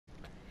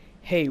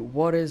Hey,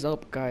 what is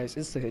up guys?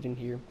 It's the Hidden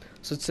here.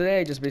 So today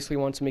I just basically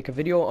want to make a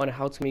video on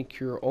how to make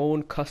your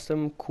own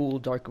custom cool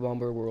Dark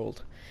Bomber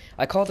world.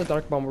 I call it the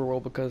Dark Bomber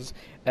world because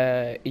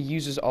it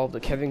uses all the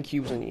Kevin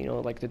cubes,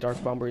 and like the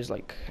Dark Bomber is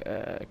like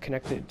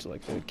connected to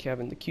like the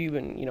Kevin the cube,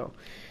 and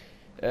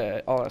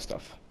all that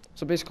stuff.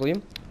 So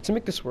basically, to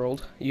make this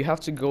world, you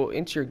have to go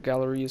into your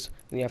galleries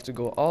and you have to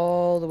go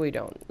all the way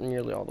down,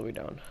 nearly all the way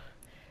down.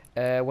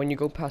 When you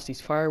go past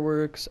these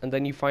fireworks, and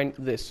then you find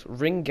this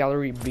Ring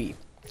Gallery B.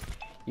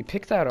 You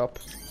pick that up,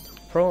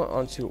 throw it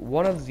onto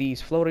one of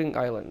these floating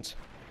islands.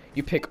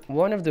 You pick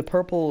one of the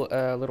purple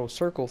little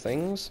circle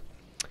things,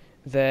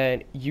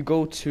 then you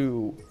go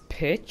to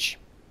pitch,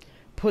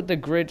 put the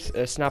grid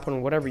snap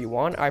on whatever you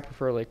want. I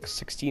prefer like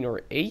 16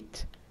 or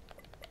 8.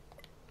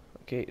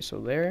 Okay, so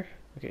there.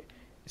 Okay,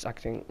 it's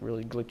acting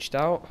really glitched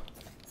out.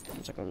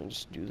 One second, let me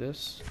just do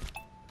this.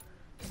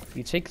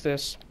 You take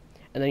this,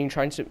 and then you're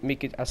trying to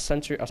make it as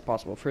centered as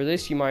possible. For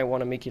this, you might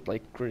want to make it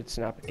like grid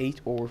snap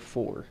 8 or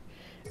 4.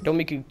 Don't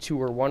make it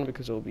 2 or 1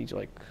 because it'll be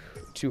like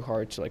too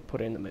hard to like put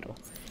it in the middle.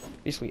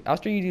 Basically,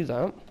 after you do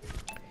that,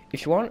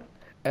 if you want,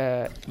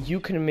 you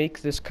can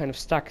make this kind of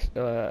stack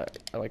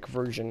like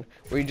version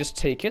where you just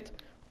take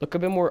it, look a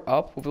bit more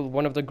up with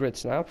one of the grid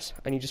snaps,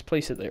 and you just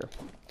place it there.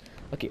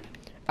 Okay,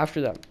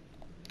 after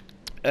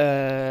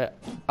that,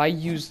 I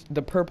used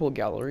the purple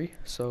gallery.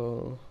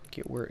 So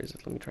okay, where is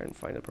it? Let me try and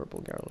find the purple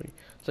gallery.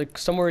 It's like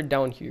somewhere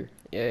down here.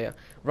 Yeah.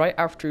 Right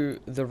after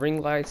the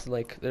ring lights,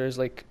 like there's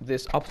like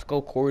this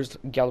obstacle course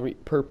gallery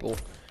purple.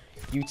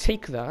 You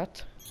take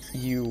that,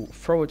 you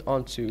throw it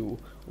onto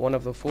one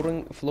of the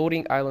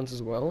floating islands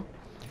as well.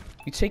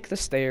 You take the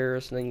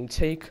stairs, and then you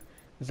take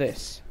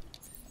this,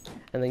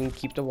 and then you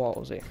keep the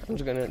walls there. I'm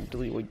just gonna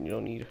delete what you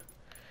don't need.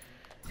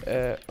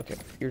 Okay,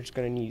 you're just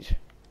gonna need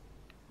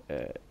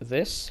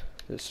this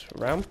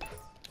ramp,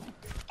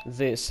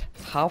 this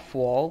half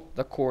wall,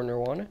 the corner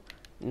one,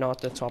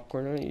 not the top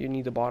corner. You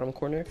need the bottom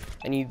corner,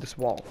 and you need this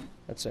wall.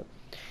 That's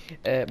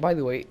it. By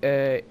the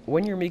way,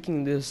 when you're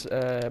making this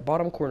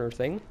bottom corner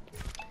thing,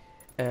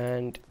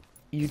 and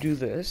you do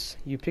this,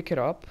 you pick it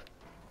up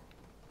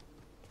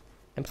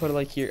and put it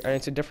like here, and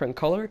it's a different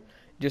color.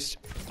 Just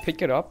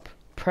pick it up,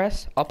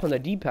 press up on the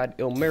D-pad,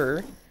 it'll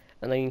mirror,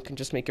 and then you can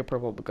just make it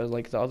purple because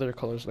like the other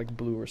color is like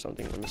blue or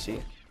something. Let me see.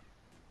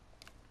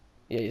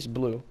 Yeah, it's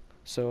blue.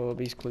 So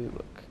basically,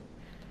 look.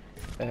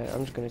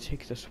 I'm just gonna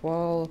take this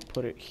wall,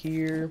 put it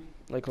here.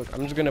 Like, look,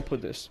 I'm just gonna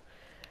put this.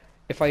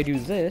 If I do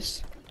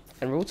this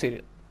and rotate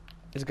it,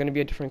 it's gonna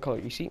be a different color.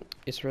 You see,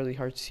 it's really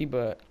hard to see,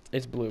 but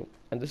it's blue,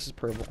 and this is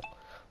purple.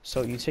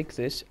 So you take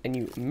this and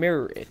you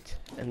mirror it,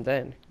 and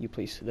then you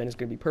place it. Then it's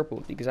gonna be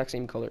purple, the exact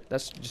same color.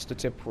 That's just a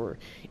tip for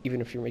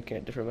even if you're making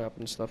a different map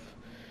and stuff.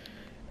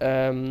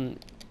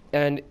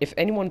 And if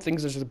anyone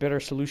thinks there's a better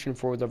solution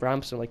for the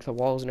ramps and like the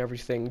walls and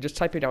everything, just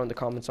type it down in the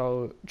comments.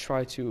 I'll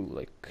try to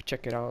like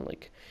check it out and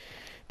like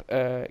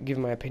give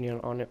my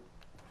opinion on it.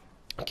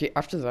 Okay,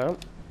 after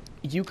that,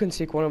 you can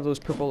take one of those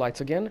purple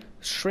lights again,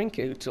 shrink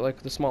it to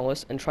like the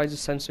smallest, and try to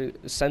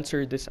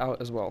censor this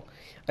out as well.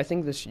 I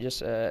think this is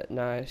just a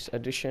nice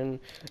addition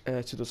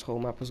to this whole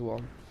map as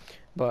well.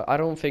 But I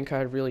don't think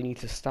I really need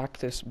to stack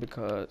this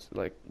because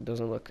like it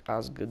doesn't look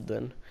as good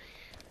then.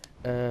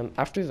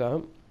 After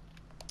that,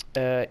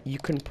 you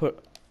can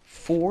put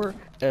 4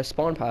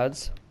 spawn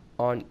pads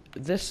on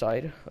this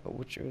side.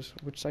 Which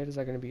side is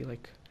that going to be?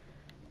 Like,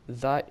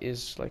 that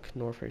is like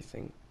north, I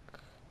think.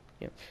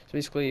 Yeah. So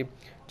basically,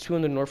 2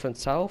 in the north and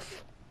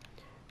south.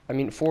 I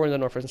mean, 4 in the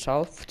north and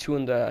south, 2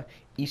 in the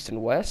east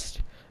and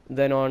west.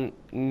 Then on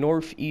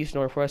northeast,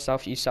 northwest,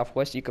 southeast,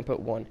 southwest, you can put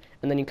 1,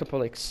 and then you can put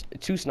like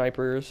 2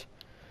 snipers,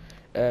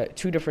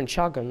 2 different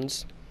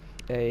shotguns,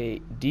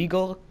 a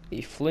deagle,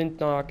 a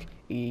flintlock,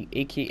 a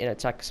AK, and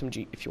attack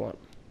SMG if you want.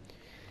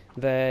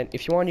 Then,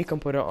 if you want, you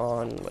can put it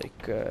on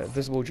like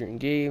visible during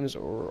games,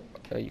 or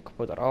you can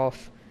put that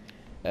off.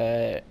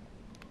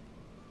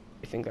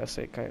 I think that's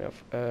it, kind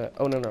of.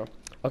 Oh no.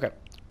 Okay.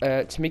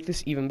 To make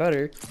this even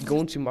better, go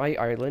into My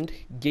Island,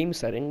 Game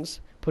Settings,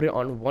 put it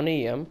on 1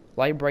 AM.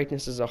 Light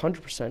brightness is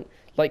 100%.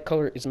 Light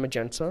color is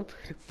magenta.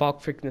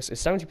 Fog thickness is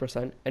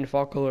 70%, and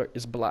fog color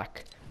is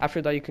black.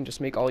 After that, you can just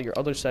make all your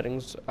other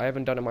settings. I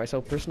haven't done it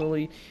myself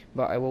personally,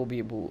 but I will be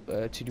able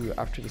to do it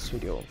after this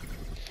video.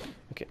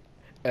 Okay.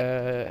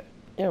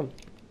 Yeah,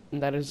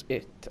 and that is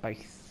it, I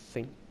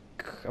think.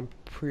 I'm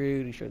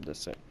pretty sure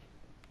that's it.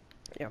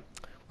 Yeah.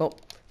 Well,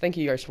 thank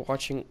you guys for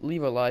watching.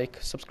 Leave a like,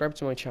 subscribe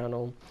to my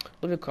channel,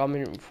 leave a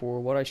comment for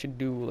what I should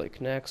do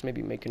like next.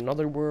 Maybe make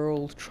another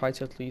world, try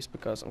to at least,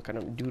 because I'm kind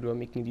of new to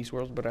making these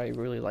worlds, but I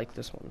really like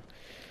this one.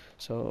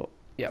 So,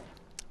 yeah.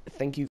 Thank you.